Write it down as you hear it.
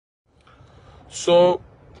So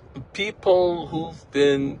people who've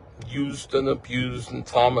been used and abused and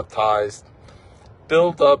traumatized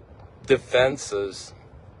build up defenses.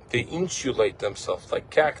 They insulate themselves like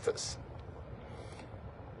cactus.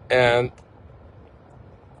 And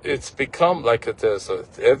it's become like a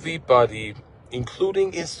desert. Everybody,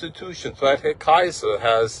 including institutions, right? Kaiser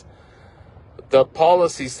has the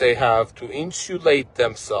policies they have to insulate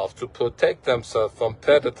themselves, to protect themselves from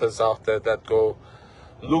predators out there that go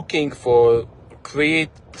looking for,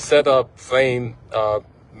 set up, frame,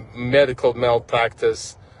 medical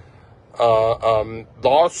malpractice,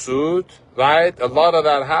 lawsuit, right? A lot of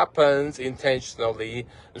that happens intentionally,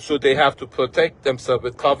 so they have to protect themselves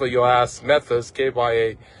with cover your ass methods,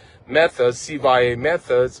 KYA methods, CYA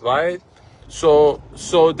methods, right? So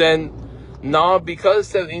then now,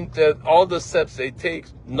 because all the steps they take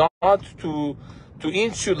not to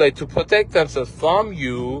insulate, to protect themselves from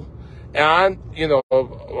you, and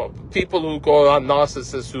people who go around,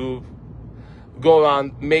 narcissists who go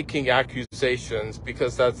around making accusations,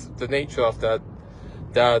 because that's the nature of that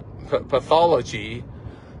pathology.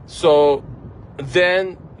 So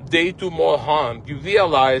then they do more harm. You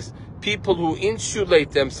realize people who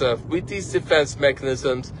insulate themselves with these defense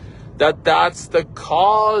mechanisms, that's the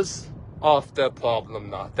cause of their problem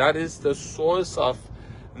now. That is the source of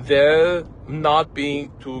their not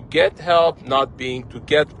being to get help, not being to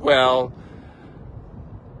get well,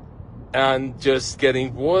 and just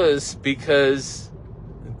getting worse because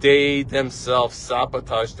they themselves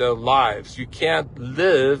sabotage their lives. You can't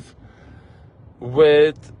live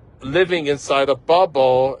with living inside a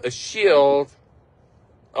bubble, a shield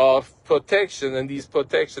of protection, and these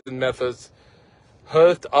protection methods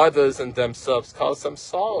hurt others and themselves, cause them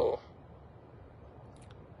sorrow.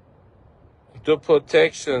 The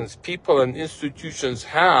protections people and institutions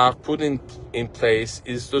have put in place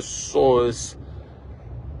is the source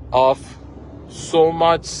of so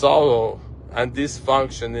much sorrow and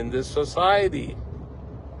dysfunction in this society.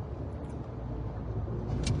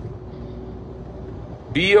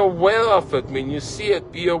 Be aware of it when you see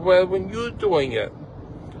it. Be aware when you're doing it.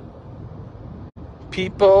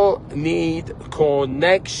 People need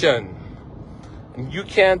connection. You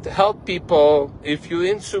can't help people if you're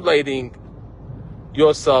insulating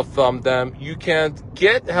yourself from them. You can't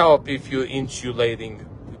get help if you're insulating,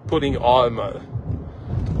 putting armor.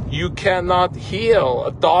 You cannot heal.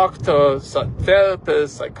 A doctor,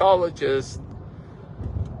 therapist, psychologist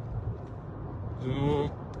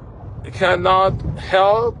cannot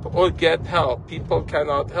help or get help. People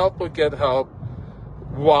cannot help or get help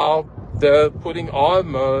while they're putting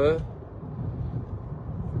armor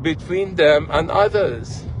between them and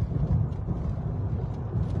others.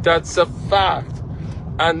 That's a fact.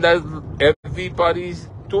 And that everybody's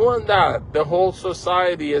doing that. The whole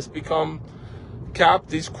society has become capped,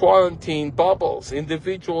 these quarantine bubbles.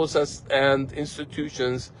 Individuals and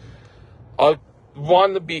institutions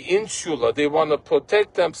want to be insular. They want to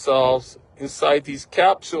protect themselves inside these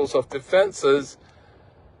capsules of defenses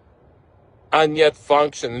and yet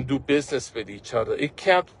function and do business with each other. It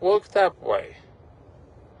can't work that way.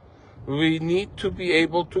 We need to be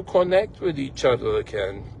able to connect with each other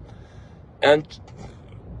again. And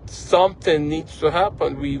something needs to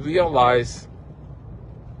happen. We realize,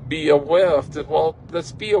 be aware of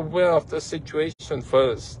let's be aware of the situation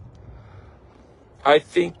first. I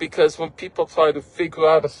think because when people try to figure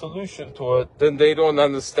out a solution to it, then they don't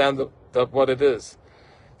understand what it is.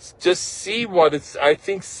 Just see what it's, I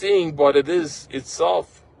think seeing what it is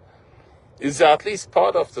itself is at least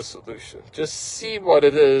part of the solution. Just see what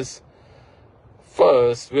it is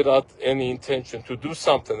first without any intention to do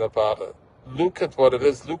something about it. Look at what it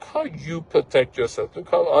is. Look how you protect yourself. Look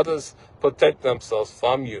how others protect themselves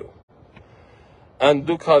from you. And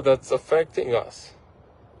look how that's affecting us.